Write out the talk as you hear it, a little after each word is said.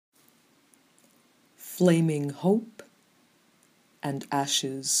flaming hope and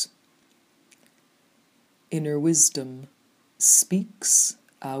ashes. Inner wisdom speaks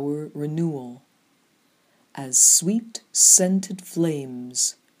our renewal, as sweet scented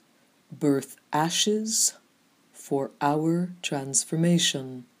flames birth ashes for our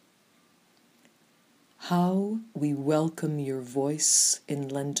transformation. How we welcome your voice in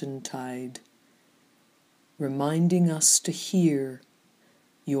Lenten tide, reminding us to hear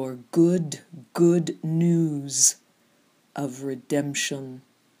your good news of redemption,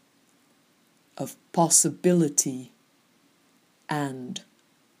 of possibility, and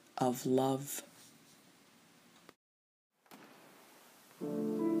of love.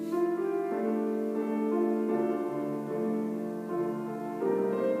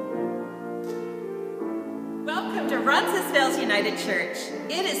 Welcome to Roncesvalles United Church.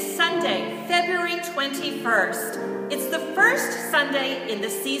 It is Sunday, February 21st. It's the first Sunday in the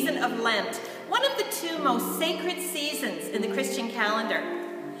season of Lent, one of the two most sacred seasons in the Christian calendar.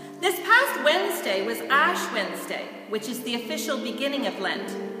 This past Wednesday was Ash Wednesday, which is the official beginning of Lent.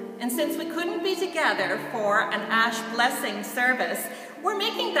 And since we couldn't be together for an Ash Blessing service, we're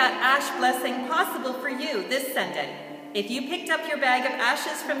making that Ash Blessing possible for you this Sunday. If you picked up your bag of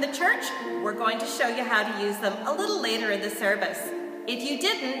ashes from the church, we're going to show you how to use them a little later in the service. If you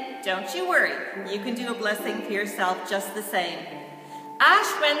didn't, don't you worry. You can do a blessing for yourself just the same.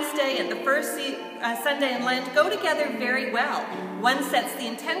 Ash Wednesday and the first Sunday in Lent go together very well. One sets the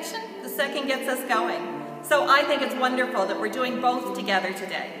intention, the second gets us going. So I think it's wonderful that we're doing both together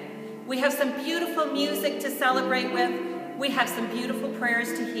today. We have some beautiful music to celebrate with. We have some beautiful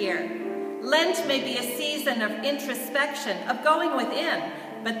prayers to hear. Lent may be a season of introspection, of going within,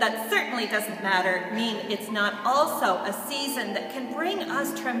 but that certainly doesn't mean it's not also a season that can bring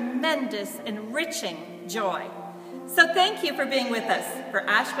us tremendous, enriching joy. So thank you for being with us for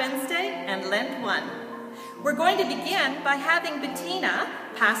Ash Wednesday and Lent 1. We're going to begin by having Bettina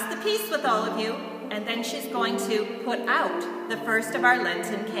pass the peace with all of you, and then she's going to put out the first of our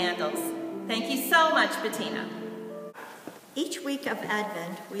Lenten candles. Thank you so much, Bettina. Each week of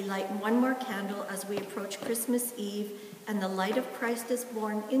Advent, we light one more candle as we approach Christmas Eve and the light of Christ is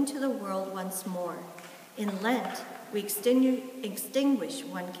born into the world once more. In Lent, we extinguish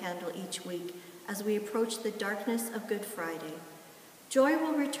one candle each week as we approach the darkness of Good Friday. Joy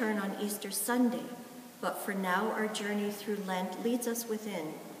will return on Easter Sunday, but for now our journey through Lent leads us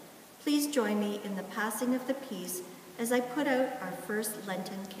within. Please join me in the passing of the peace as I put out our first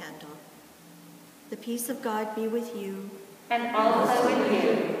Lenten candle. The peace of God be with you, and also with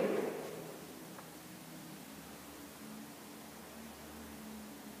you.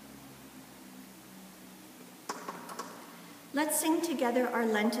 Let's sing together our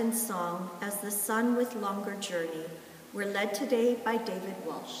Lenten song, As the Sun with Longer Journey. We're led today by David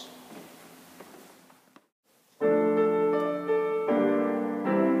Walsh.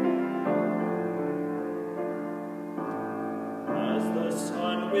 As the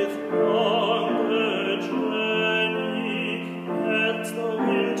sun with longer journey gets the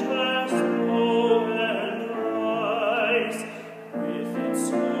winter snow and ice, with its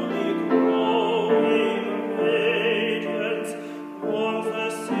slowly growing radiance, warms the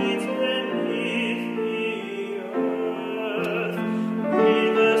seeds beneath the earth. May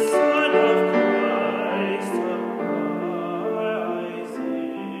the Son of Christ arising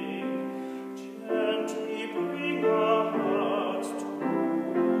gently bring our hearts to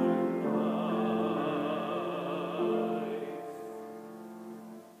life.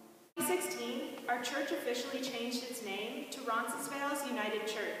 2016, our church officially changed its name to Roncesvalles United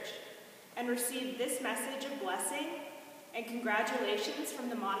Church and received this message of blessing and congratulations from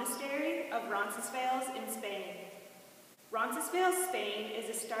the monastery of Roncesvalles in Spain. Roncesvalles, Spain is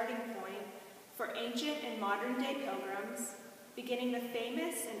a starting point for ancient and modern-day pilgrims, beginning the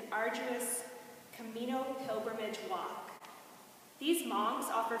famous and arduous Camino pilgrimage walk. These monks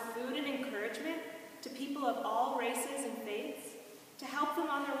offer food and encouragement to people of all races and faiths to help them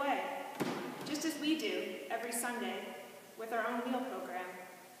on their way, just as we do every Sunday with our own meal program.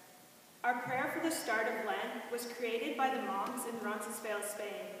 Our prayer for the start of Lent was created by the monks in Roncesvalles,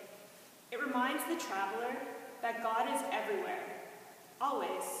 Spain. It reminds the traveler that God is everywhere,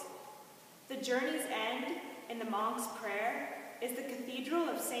 always. The journey's end in the monk's prayer is the Cathedral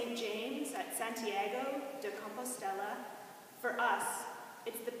of St. James at Santiago de Compostela. For us,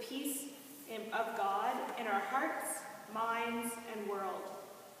 it's the peace of God in our hearts, minds, and world,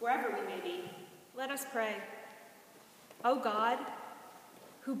 wherever we may be. Let us pray. O God,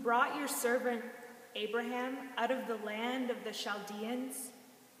 who brought your servant Abraham out of the land of the Chaldeans,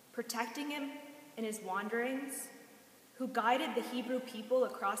 protecting him in his wanderings, who guided the Hebrew people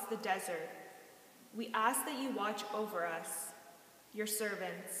across the desert, we ask that you watch over us, your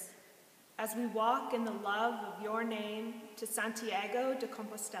servants, as we walk in the love of your name to Santiago de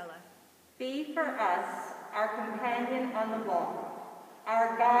Compostela. Be for us our companion on the walk,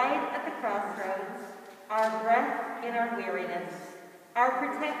 our guide at the crossroads, our breath in our weariness, our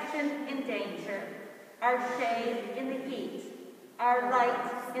protection in danger, our shade in the heat, our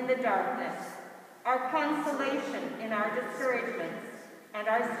light in the darkness, our consolation in our discouragements, and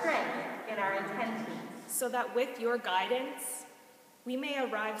our strength in our intentions. So that with your guidance, we may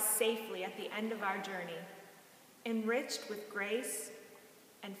arrive safely at the end of our journey, enriched with grace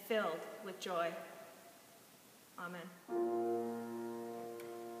and filled with joy. Amen.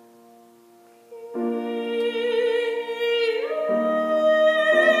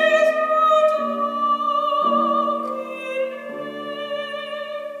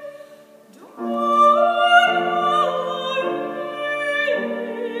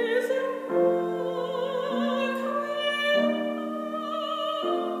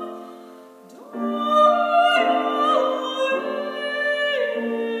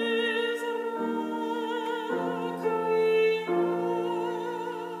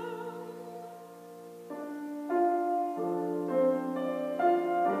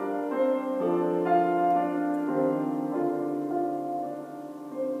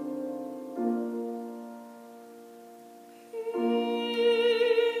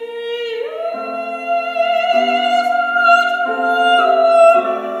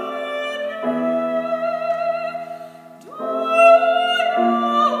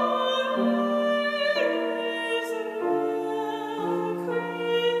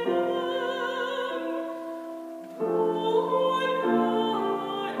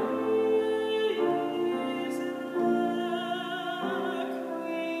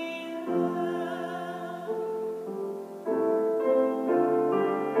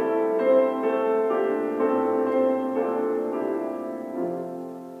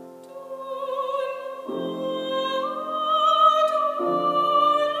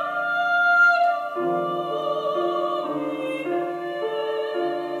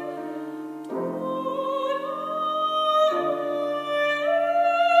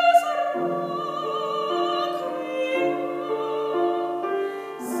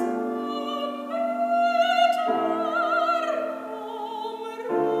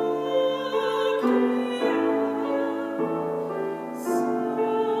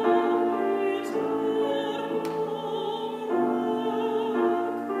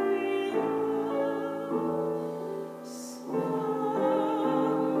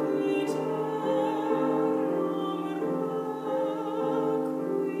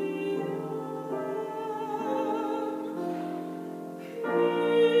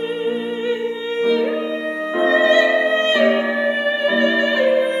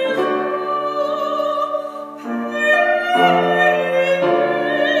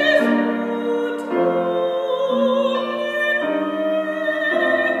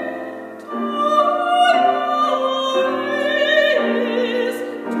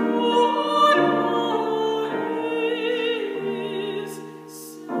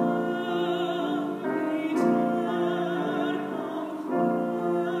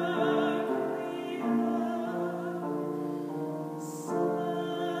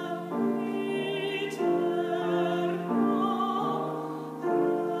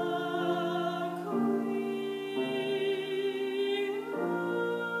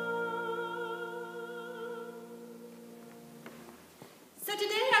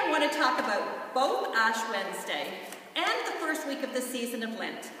 both Ash Wednesday and the first week of the season of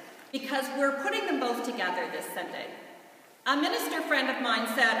Lent, because we're putting them both together this Sunday. A minister friend of mine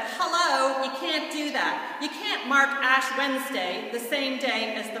said, "Hello, you can't do that. You can't mark Ash Wednesday the same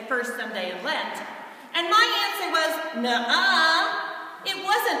day as the first Sunday in Lent." And my answer was, nuh-uh. It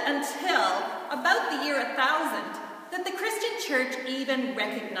wasn't until about the year 1000 that the Christian church even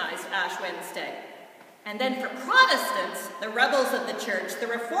recognized Ash Wednesday. And then for Protestants, the rebels of the church, the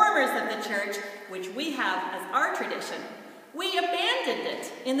reformers of the church, which we have as our tradition, we abandoned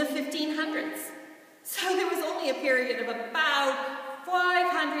it in the 1500s. So there was only a period of about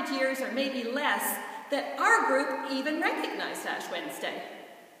 500 years or maybe less that our group even recognized Ash Wednesday.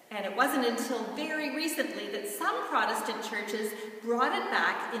 And it wasn't until very recently that some Protestant churches brought it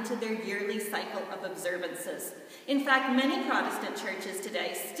back into their yearly cycle of observances. In fact, many Protestant churches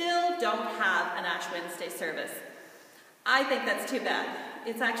today still don't have an Ash Wednesday service. I think that's too bad.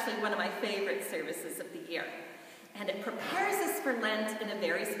 It's actually one of my favorite services of the year. And it prepares us for Lent in a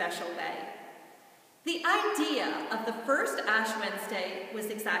very special way. The idea of the first Ash Wednesday was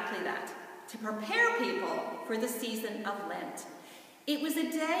exactly that, to prepare people for the season of Lent. It was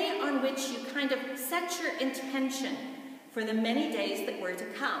a day on which you kind of set your intention for the many days that were to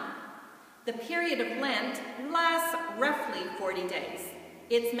come. The period of Lent lasts roughly 40 days.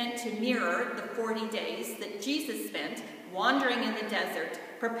 It's meant to mirror the 40 days that Jesus spent wandering in the desert,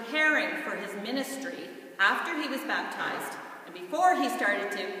 preparing for his ministry after he was baptized and before he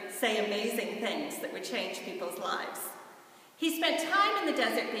started to say amazing things that would change people's lives. He spent time in the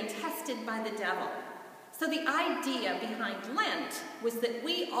desert being tested by the devil. So the idea behind Lent was that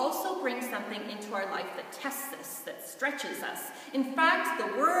we also bring something into our life that tests us, that stretches us. In fact,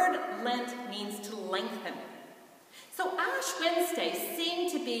 the word Lent means to lengthen. So Ash Wednesday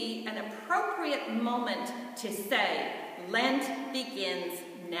seemed to be an appropriate moment to say, Lent begins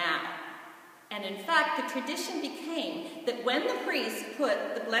now. And in fact, the tradition became that when the priest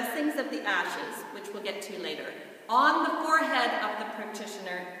put the blessings of the ashes, which we'll get to later, on the forehead of the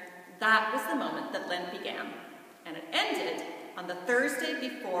practitioner, that was the moment that Lent began. And it ended on the Thursday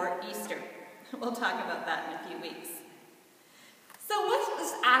before Easter. We'll talk about that in a few weeks. So what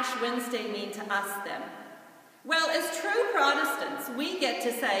does Ash Wednesday mean to us then? Well, as true Protestants, we get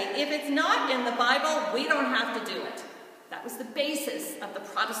to say, if it's not in the Bible, we don't have to do it. That was the basis of the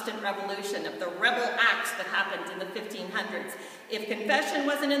Protestant Revolution, of the rebel acts that happened in the 1500s. If confession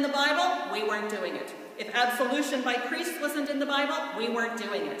wasn't in the Bible, we weren't doing it. If absolution by priests wasn't in the Bible, we weren't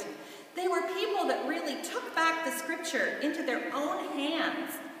doing it. They were people that really took back the scripture into their own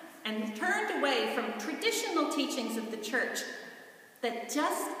hands and turned away from traditional teachings of the church that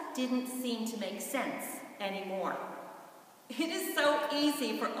just didn't seem to make sense anymore. It is so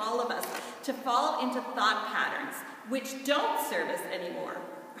easy for all of us to fall into thought patterns which don't serve us anymore.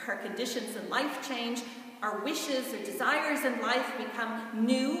 Our conditions in life change, our wishes or desires in life become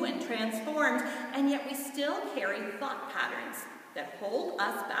new and transformed, and yet we still carry thought patterns that hold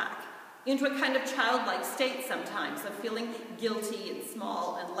us back into a kind of childlike state sometimes of feeling guilty and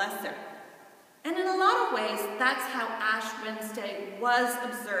small and lesser. And in a lot of ways, that's how Ash Wednesday was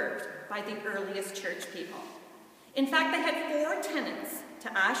observed by the earliest church people. In fact, they had 4 tenets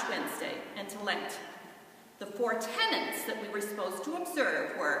to Ash Wednesday and to Lent. The 4 tenets that we were supposed to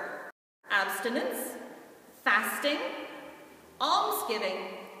observe were abstinence, fasting, almsgiving,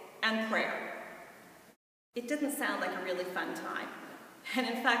 and prayer. It didn't sound like a really fun time. And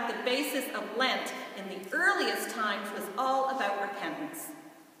in fact, the basis of Lent in the earliest times was all about repentance.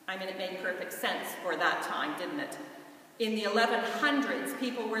 I mean, it made perfect sense for that time, didn't it? In the 1100s,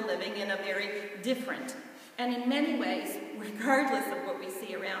 people were living in a very different, and in many ways, regardless of what we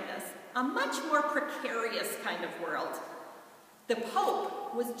see around us, a much more precarious kind of world. The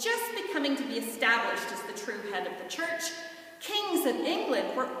Pope was just becoming to be established as the true head of the church. Kings of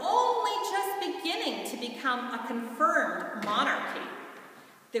England were only just beginning to become a confirmed monarchy.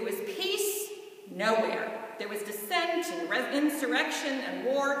 There was peace nowhere. There was dissent and insurrection and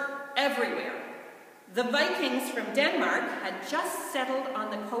war everywhere. The Vikings from Denmark had just settled on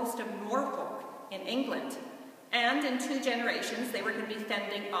the coast of Norfolk in England, and in 2 generations they were going to be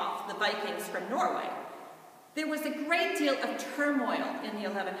fending off the Vikings from Norway. There was a great deal of turmoil in the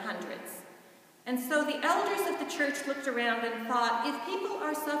 1100s. And so the elders of the church looked around and thought, if people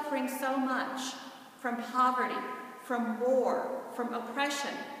are suffering so much from poverty, from war, from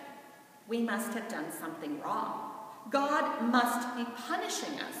oppression, we must have done something wrong. God must be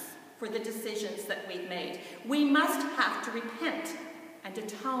punishing us for the decisions that we've made. We must have to repent and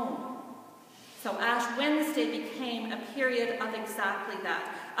atone. So Ash Wednesday became a period of exactly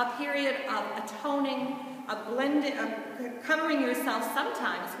that, a period of atoning, of blending, of covering yourself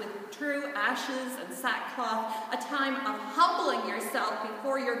sometimes with true ashes and sackcloth, a time of humbling yourself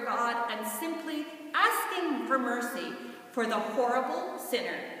before your God and simply asking for mercy for the horrible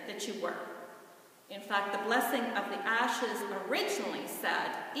sinner that you were. In fact, the blessing of the ashes originally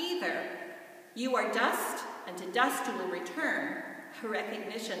said, either you are dust, and to dust you will return, a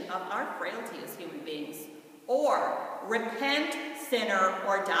recognition of our frailty as human beings, or repent, sinner,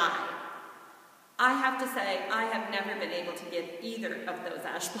 or die. I have to say, I have never been able to give either of those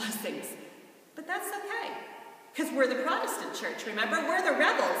ash blessings, but that's okay, because we're the Protestant church, remember? We're the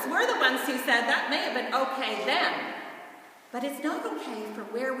rebels. We're the ones who said that may have been okay then, but it's not okay for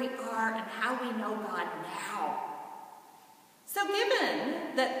where we are and how we know God now. So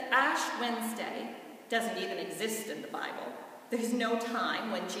given that Ash Wednesday doesn't even exist in the Bible, there's no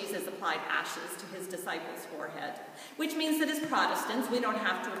time when Jesus applied ashes to his disciples' forehead, which means that as Protestants, we don't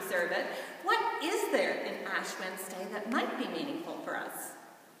have to observe it. What is there in Ash Wednesday that might be meaningful for us?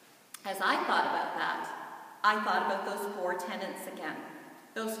 As I thought about that, I thought about those 4 tenets again,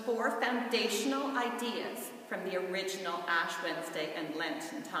 those 4 foundational ideas from the original Ash Wednesday and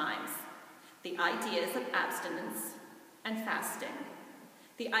Lenten times, the ideas of abstinence and fasting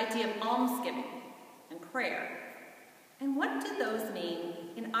the idea of almsgiving and prayer. And what do those mean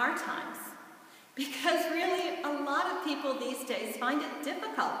in our times? Because really, a lot of people these days find it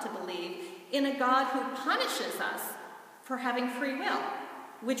difficult to believe in a God who punishes us for having free will,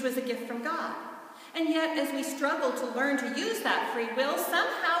 which was a gift from God. And yet, as we struggle to learn to use that free will,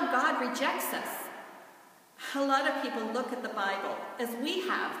 somehow God rejects us. A lot of people look at the Bible, as we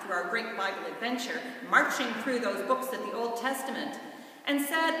have through our great Bible adventure, marching through those books of the Old Testament, and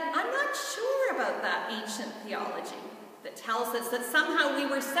said, I'm not sure about that ancient theology that tells us that somehow we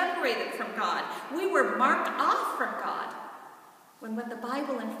were separated from God. We were marked off from God. When what the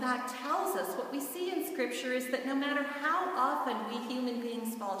Bible in fact tells us, what we see in Scripture is that no matter how often we human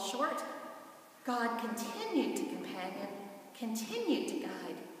beings fall short, God continued to companion, continued to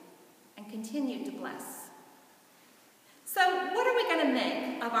guide, and continued to bless. So what are we going to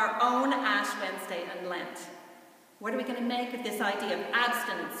make of our own Ash Wednesday and Lent? What are we going to make of this idea of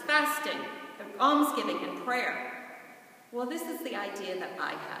abstinence, fasting, of almsgiving, and prayer? Well, this is the idea that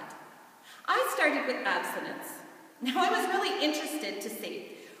I had. I started with abstinence. Now, I was really interested to see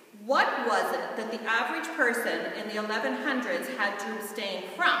what was it that the average person in the 1100s had to abstain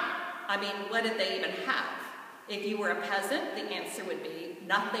from. I mean, what did they even have? If you were a peasant, the answer would be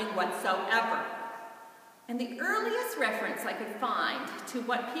nothing whatsoever. And the earliest reference I could find to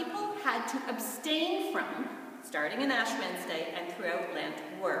what people had to abstain from, starting in Ash Wednesday and throughout Lent,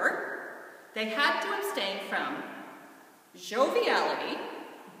 were they had to abstain from joviality,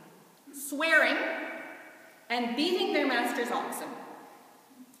 swearing, and beating their master's oxen.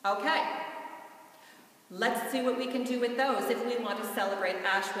 Okay, let's see what we can do with those if we want to celebrate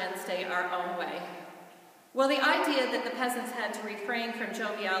Ash Wednesday our own way. Well, the idea that the peasants had to refrain from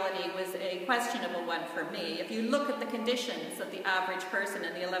joviality was a questionable one for me. If you look at the conditions of the average person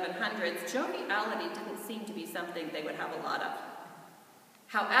in the 1100s, joviality didn't seem to be something they would have a lot of.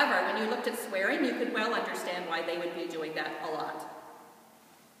 However, when you looked at swearing, you could well understand why they would be doing that a lot.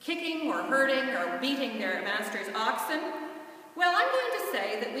 Kicking or hurting or beating their master's oxen, well, I'm going to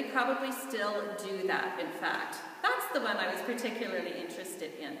say that we probably still do that, in fact. That's the one I was particularly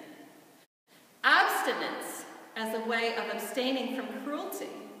interested in. Abstinence as a way of abstaining from cruelty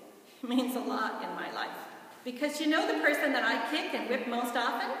means a lot in my life. Because you know the person that I kick and whip most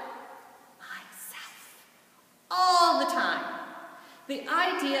often? Myself. All the time. The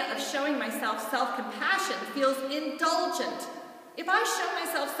idea of showing myself self-compassion feels indulgent. If I show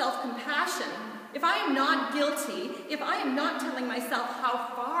myself self-compassion, if I am not guilty, if I am not telling myself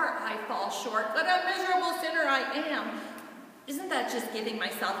how far I fall short, what a miserable sinner I am, isn't that just giving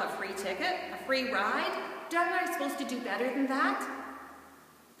myself a free ticket, a free ride? Aren't I supposed to do better than that?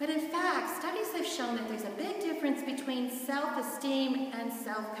 But in fact, studies have shown that there's a big difference between self-esteem and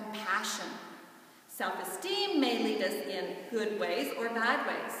self-compassion. Self-esteem may lead us in good ways or bad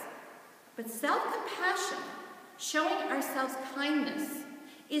ways. But self-compassion, showing ourselves kindness,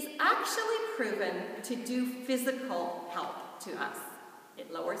 is actually proven to do physical help to us.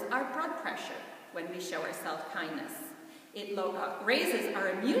 It lowers our blood pressure when we show ourselves kindness. It raises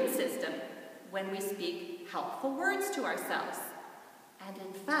our immune system when we speak helpful words to ourselves. And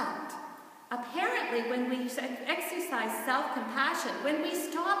in fact, apparently when we exercise self-compassion, when we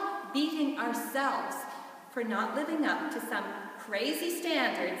stop beating ourselves for not living up to some crazy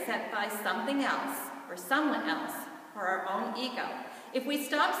standard set by something else or someone else or our own ego, if we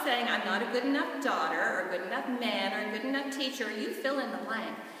stop saying, I'm not a good enough daughter or a good enough man or a good enough teacher, you fill in the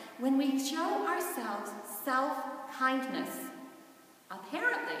blank, when we show ourselves self-kindness,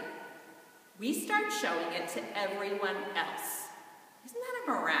 apparently, we start showing it to everyone else. Isn't that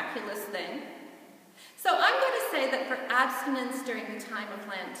a miraculous thing? So I'm going to say that for abstinence during the time of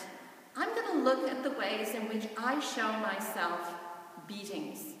Lent, I'm going to look at the ways in which I show myself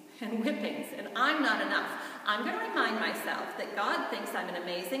beatings and whippings, and I'm not enough. I'm going to remind myself that God thinks I'm an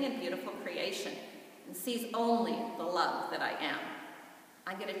amazing and beautiful creation and sees only the love that I am.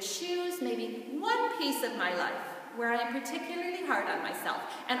 I'm going to choose maybe one piece of my life where I am particularly hard on myself,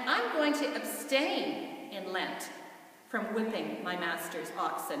 and I'm going to abstain in Lent from whipping my master's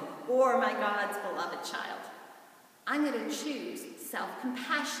oxen or my God's beloved child. I'm going to choose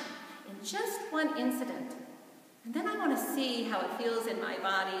self-compassion in just one incident. And then I want to see how it feels in my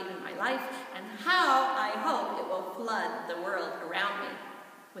body, in my life, and how I hope it will flood the world around me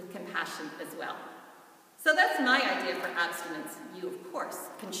with compassion as well. So that's my idea for abstinence. You, of course,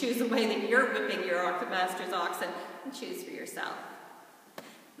 can choose a way that you're whipping your master's oxen and choose for yourself.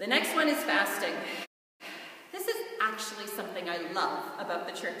 The next one is fasting. This is actually something I love about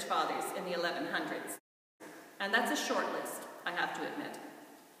the Church Fathers in the 1100s. And that's a short list, I have to admit.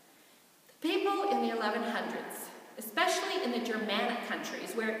 The people in the 1100s, especially in the Germanic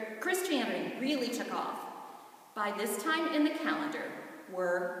countries where Christianity really took off, by this time in the calendar,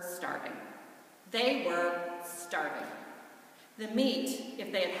 were starving. They were starving. The meat,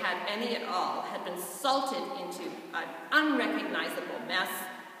 if they had had any at all, had been salted into an unrecognizable mess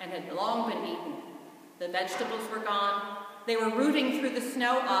and had long been eaten. The vegetables were gone. They were rooting through the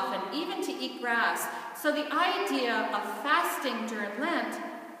snow often, even to eat grass. So the idea of fasting during Lent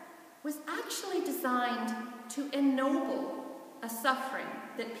was actually designed to ennoble a suffering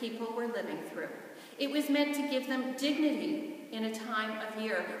that people were living through. It was meant to give them dignity in a time of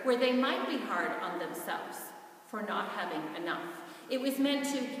year where they might be hard on themselves for not having enough. It was meant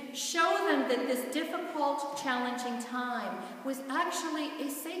to show them that this difficult, challenging time was actually a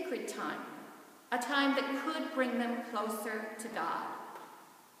sacred time, a time that could bring them closer to God.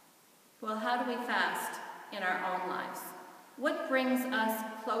 Well, how do we fast in our own lives? What brings us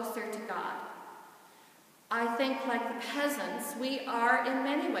closer to God? I think, like the peasants, we are in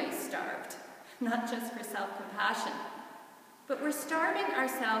many ways starved, not just for self-compassion, but we're starving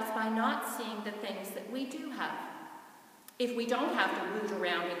ourselves by not seeing the things that we do have. If we don't have to root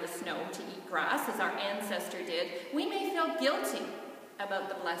around in the snow to eat grass, as our ancestor did, we may feel guilty about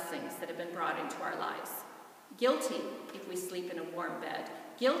the blessings that have been brought into our lives. Guilty if we sleep in a warm bed.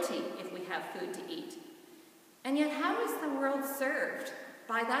 Guilty if we have food to eat. And yet, how is the world served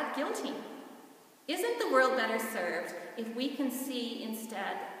by that guilty? Isn't the world better served if we can see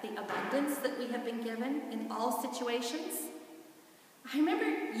instead the abundance that we have been given in all situations? I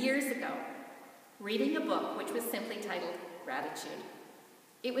remember years ago reading a book which was simply titled Gratitude.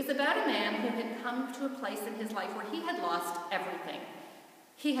 It was about a man who had come to a place in his life where he had lost everything.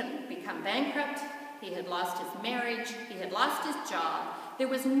 He had become bankrupt, he had lost his marriage, he had lost his job. There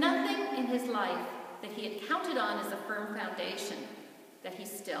was nothing in his life that he had counted on as a firm foundation that he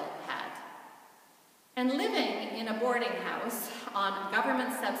still had. And living in a boarding house on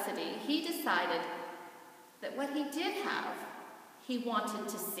government subsidy, he decided that what he did have, he wanted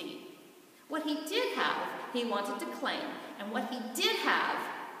to see. What he did have, he wanted to claim. And what he did have,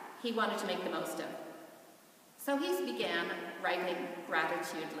 he wanted to make the most of. So he began writing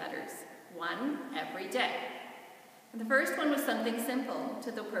gratitude letters, one every day. And the first one was something simple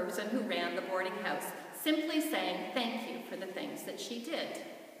to the person who ran the boarding house, simply saying thank you for the things that she did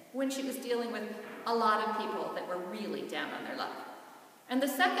when she was dealing with a lot of people that were really down on their luck. And the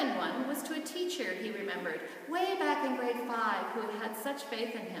second one was to a teacher he remembered way back in grade 5 who had such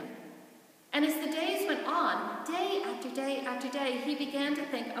faith in him. And as the days went on, day after day after day, he began to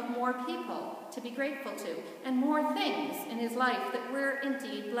think of more people to be grateful to and more things in his life that were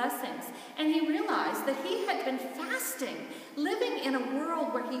indeed blessings. And he realized that he had been fasting, living in a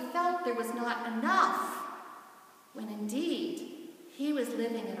world where he felt there was not enough, when indeed he was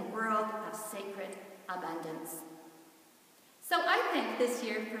living in a world of sacred abundance. So I think this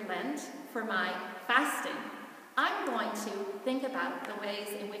year for Lent, for my fasting, I'm going to think about the ways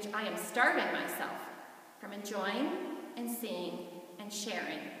in which I am starving myself from enjoying and seeing and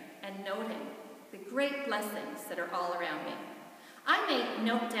sharing and noting the great blessings that are all around me. I may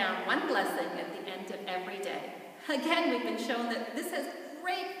note down one blessing at the end of every day. Again, we've been shown that this has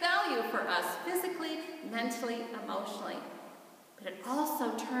great value for us physically, mentally, emotionally. But it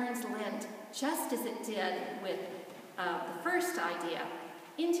also turns Lent, just as it did with the first idea,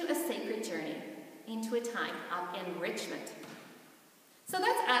 into a sacred journey, into a time of enrichment. So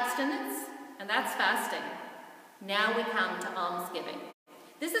that's abstinence, and that's fasting. Now we come to almsgiving.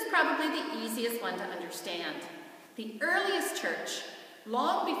 This is probably the easiest one to understand. The earliest church,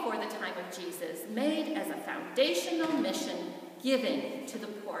 long before the time of Jesus, made as a foundational mission giving to the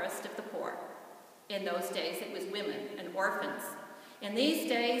poorest of the poor. In those days, it was women and orphans. In these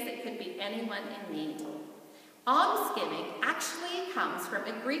days, it could be anyone in need. Almsgiving actually comes from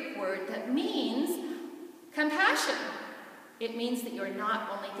a Greek word that means compassion. It means that you're not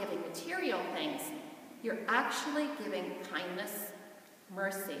only giving material things, you're actually giving kindness,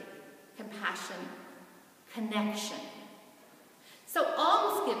 mercy, compassion, connection. So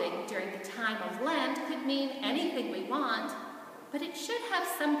almsgiving during the time of Lent could mean anything we want, but it should have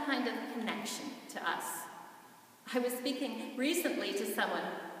some kind of connection to us. I was speaking recently to someone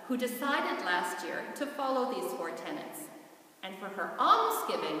who decided last year to follow these 4 tenets. And for her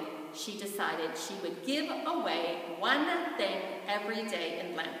almsgiving, she decided she would give away one thing every day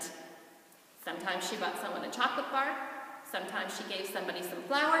in Lent. Sometimes she bought someone a chocolate bar. Sometimes she gave somebody some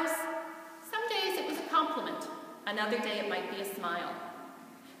flowers. Some days it was a compliment. Another day it might be a smile.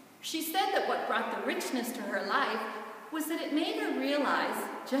 She said that what brought the richness to her life was that it made her realize,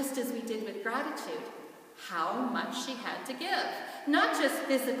 just as we did with gratitude, how much she had to give. Not just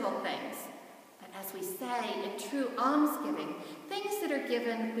physical things, but as we say, in true almsgiving, things that are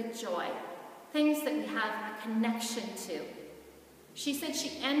given with joy, things that we have a connection to. She said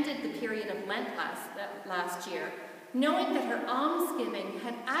she ended the period of Lent last year, knowing that her almsgiving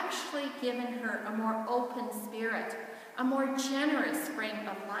had actually given her a more open spirit, a more generous frame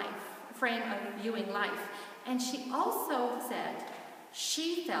of viewing life. And she also said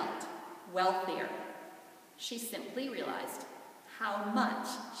she felt wealthier. She simply realized how much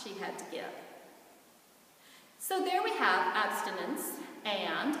she had to give. So there we have abstinence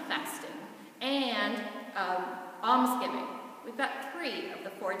and fasting and almsgiving. We've got 3 of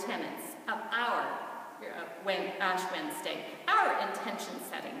the 4 tenets of our Ash Wednesday, our intention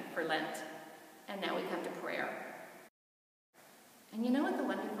setting for Lent. And now we come to prayer. And you know what the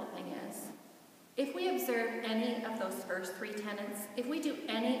wonderful thing is? If we observe any of those first 3 tenets, if we do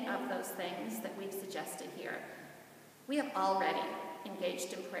any of those things that we've suggested here, we have already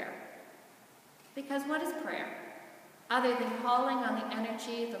engaged in prayer. Because what is prayer? Other than calling on the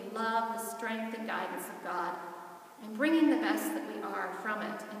energy, the love, the strength, and guidance of God, and bringing the best that we are from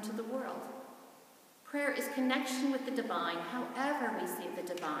it into the world. Prayer is connection with the divine, however we see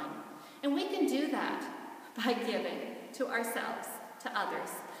the divine. And we can do that by giving to ourselves, to others,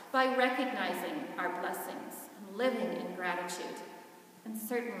 by recognizing our blessings and living in gratitude. And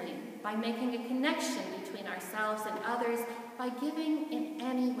certainly by making a connection between ourselves and others by giving in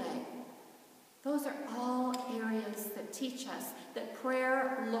any way. Those are all areas that teach us that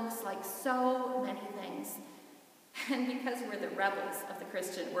prayer looks like so many things. And because we're the rebels of the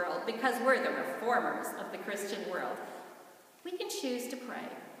Christian world, because we're the reformers of the Christian world, we can choose to pray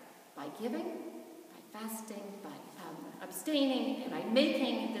by giving, by fasting, by abstaining, and by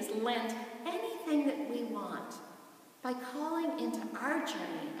making this Lent anything that we want, by calling into our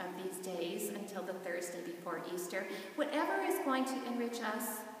journey of these days until the Thursday before Easter, whatever is going to enrich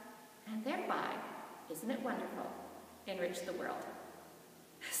us, and thereby, isn't it wonderful, enrich the world.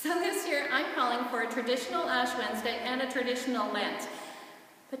 So this year, I'm calling for a traditional Ash Wednesday and a traditional Lent,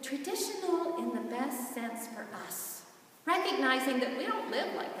 but traditional in the best sense for us, recognizing that we don't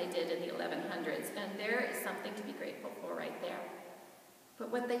live like they did in the 1100s, and there is something to be grateful for right there.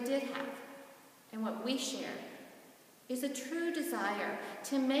 But what they did have, and what we share, is a true desire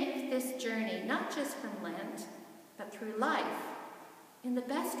to make this journey, not just from Lent, but through life, in the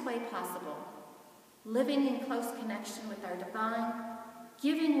best way possible, living in close connection with our divine,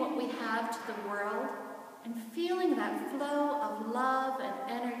 giving what we have to the world, and feeling that flow of love and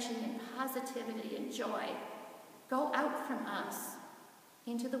energy and positivity and joy go out from us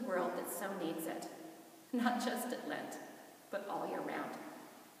into the world that so needs it, not just at Lent, but all year round.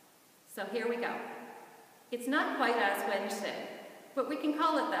 So here we go. It's not quite Ash Wednesday, but we can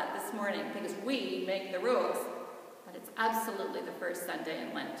call it that this morning because we make the rules. But it's absolutely the first Sunday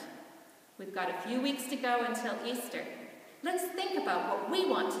in Lent. We've got a few weeks to go until Easter. Let's think about what we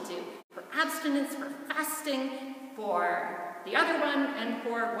want to do for abstinence, for fasting, for the other one, and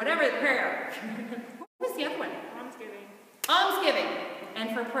for whatever prayer. What was the other one? Almsgiving. Almsgiving.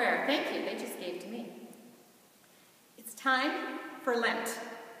 And for prayer. Thank you. They just gave to me. It's time for Lent.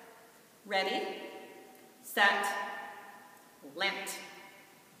 Ready, set, Lent.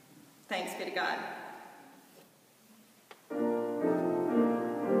 Thanks be to God.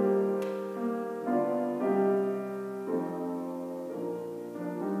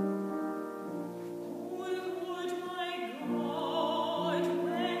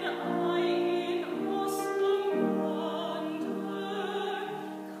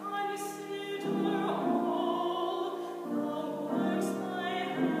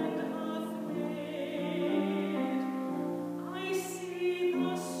 I see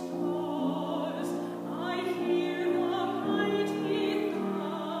the stars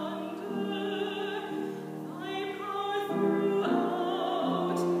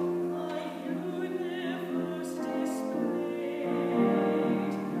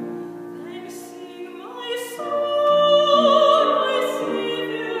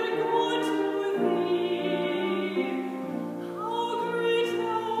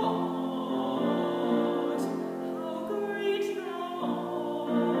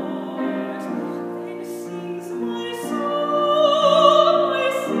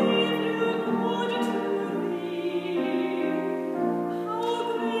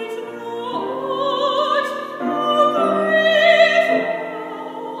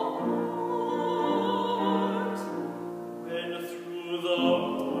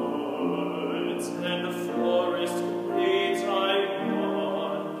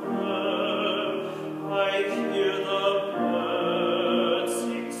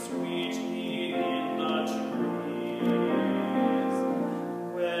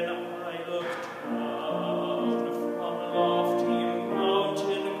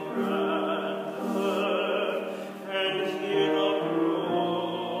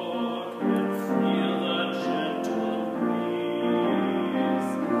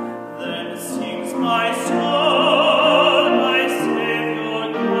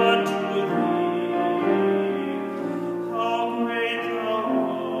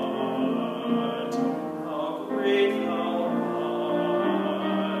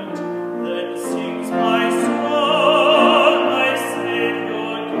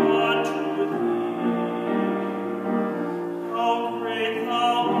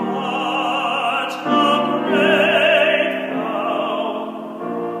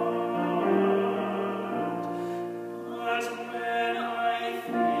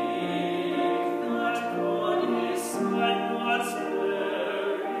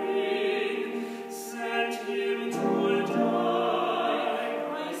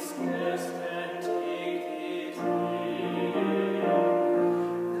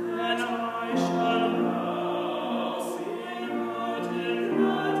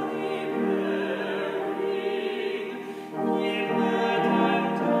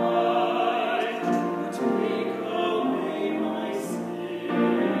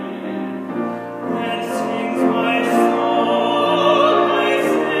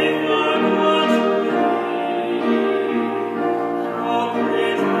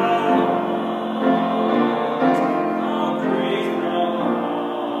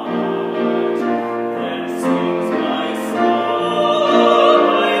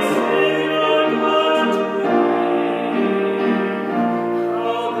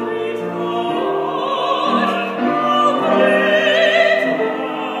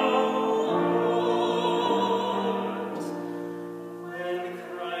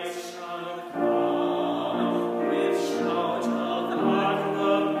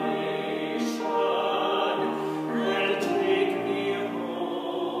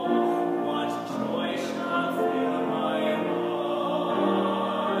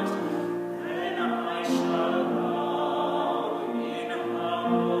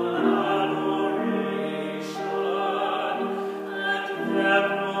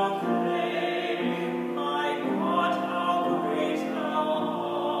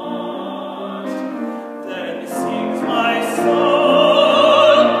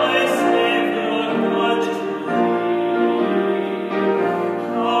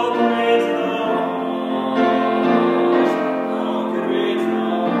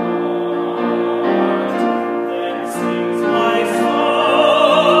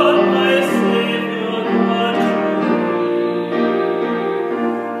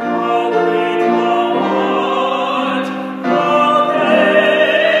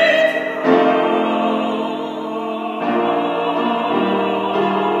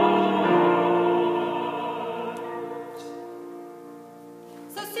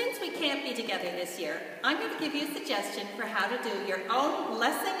since we can't be together this year, I'm going to give you a suggestion for how to do your own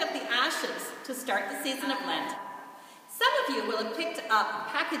blessing of the ashes to start the season of Lent. Some of you will have picked up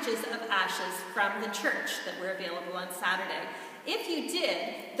packages of ashes from the church that were available on Saturday. If you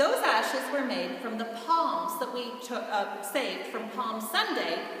did, those ashes were made from the palms that we saved from Palm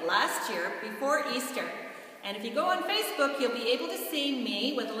Sunday last year before Easter. And if you go on Facebook, you'll be able to see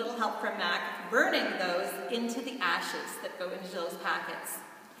me, with a little help from Mac, burning those into the ashes that go into those packets.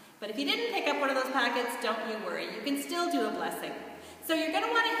 But if you didn't pick up one of those packets, don't you worry. You can still do a blessing. So you're going to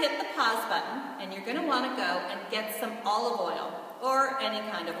want to hit the pause button, and you're going to want to go and get some olive oil, or any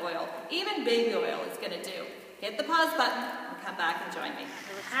kind of oil. Even baby oil is going to do. Hit the pause button and come back and join me.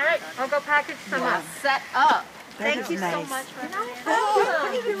 All right, I'll go package from us. Set up. Thank you so much,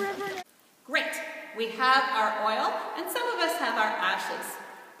 Reverend. Great. We have our oil, and some of us have our ashes.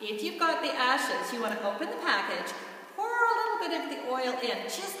 If you've got the ashes, you want to open the package, pour a little bit of the oil in.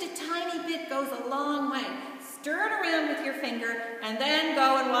 Just a tiny bit goes a long way. Stir it around with your finger, and then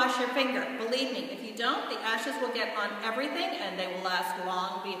go and wash your finger. Believe me, if you don't, the ashes will get on everything, and they will last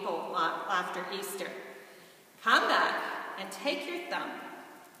long after Easter. Come back and take your thumb.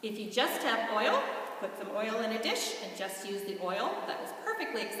 If you just have oil, put some oil in a dish and just use the oil. That is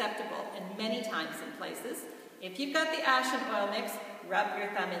perfectly acceptable in many times and places. If you've got the ash and oil mix, rub your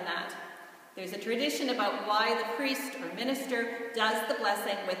thumb in that. There's a tradition about why the priest or minister does the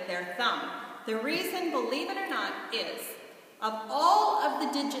blessing with their thumb. The reason, believe it or not, is of all of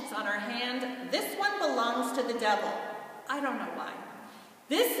the digits on our hand, this one belongs to the devil. I don't know why.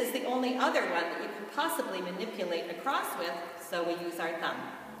 This is the only other one that you could possibly manipulate across with, so we use our thumb.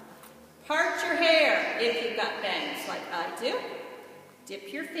 Part your hair if you've got bangs like I do.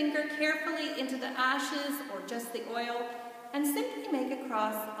 Dip your finger carefully into the ashes or just the oil, and simply make a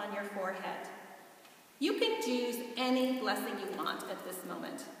cross on your forehead. You can choose any blessing you want at this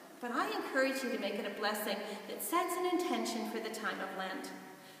moment, but I encourage you to make it a blessing that sets an intention for the time of Lent.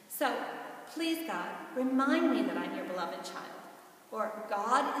 So, please God, remind me that I'm your beloved child. Or,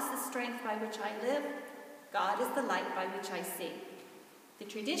 God is the strength by which I live. God is the light by which I see. The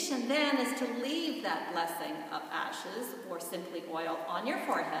tradition then is to leave that blessing of ashes, or simply oil, on your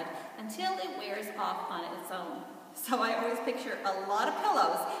forehead until it wears off on its own. So I always picture a lot of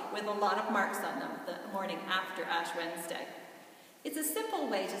pillows with a lot of marks on them the morning after Ash Wednesday. It's a simple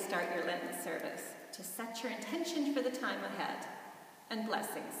way to start your Lenten service, to set your intention for the time ahead, and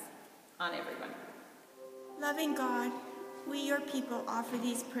blessings on everyone. Loving God, we, your people, offer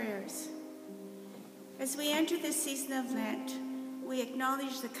these prayers. As we enter this season of Lent, we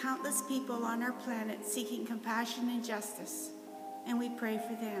acknowledge the countless people on our planet seeking compassion and justice, and we pray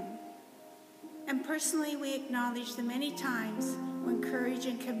for them. And personally, we acknowledge the many times when courage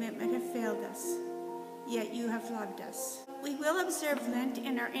and commitment have failed us, yet you have loved us. We will observe Lent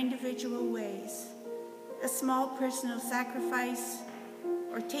in our individual ways, a small personal sacrifice,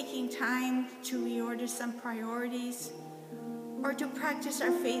 or taking time to reorder some priorities, or to practice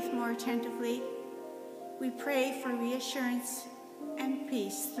our faith more attentively. We pray for reassurance and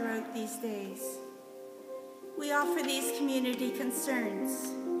peace throughout these days. We offer these community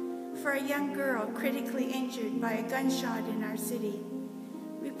concerns for a young girl critically injured by a gunshot in our city.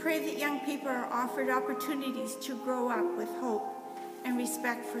 We pray that young people are offered opportunities to grow up with hope and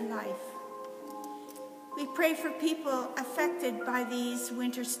respect for life. We pray for people affected by these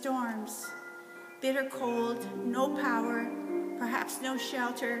winter storms, bitter cold, no power, perhaps no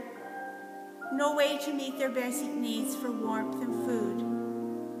shelter, no way to meet their basic needs for warmth and food.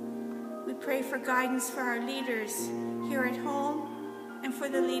 We pray for guidance for our leaders here at home and for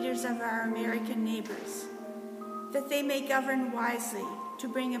the leaders of our American neighbors, that they may govern wisely to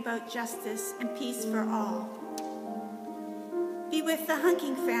bring about justice and peace for all. Be with the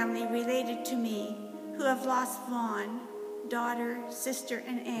Hunking family related to me who have lost Vaughn, daughter, sister,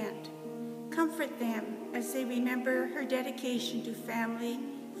 and aunt. Comfort them as they remember her dedication to family,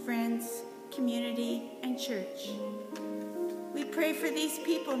 friends, community, and church. We pray for these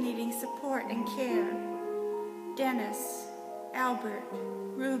people needing support and care. Dennis, Albert,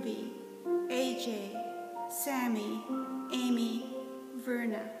 Ruby, AJ, Sammy, Amy,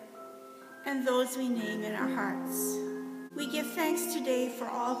 Verna, and those we name in our hearts. We give thanks today for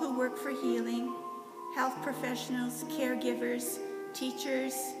all who work for healing, health professionals, caregivers,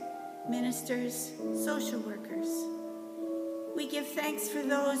 teachers, ministers, social workers. We give thanks for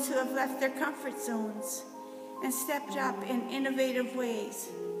those who have left their comfort zones and stepped up in innovative ways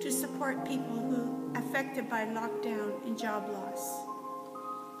to support people who are affected by lockdown and job loss.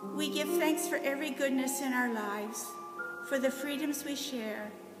 We give thanks for every goodness in our lives, for the freedoms we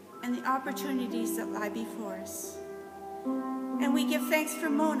share and the opportunities that lie before us. And we give thanks for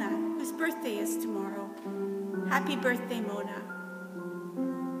Mona, whose birthday is tomorrow. Happy birthday, Mona.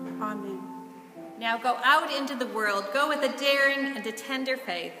 Amen. Now go out into the world. Go with a daring and a tender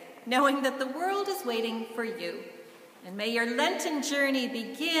faith, knowing that the world is waiting for you. And may your Lenten journey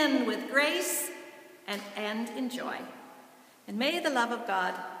begin with grace and end in joy. And may the love of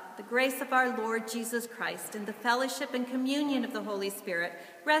God, the grace of our Lord Jesus Christ, and the fellowship and communion of the Holy Spirit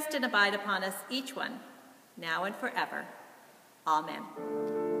rest and abide upon us, each one, now and forever.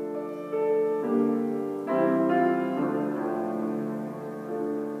 Amen.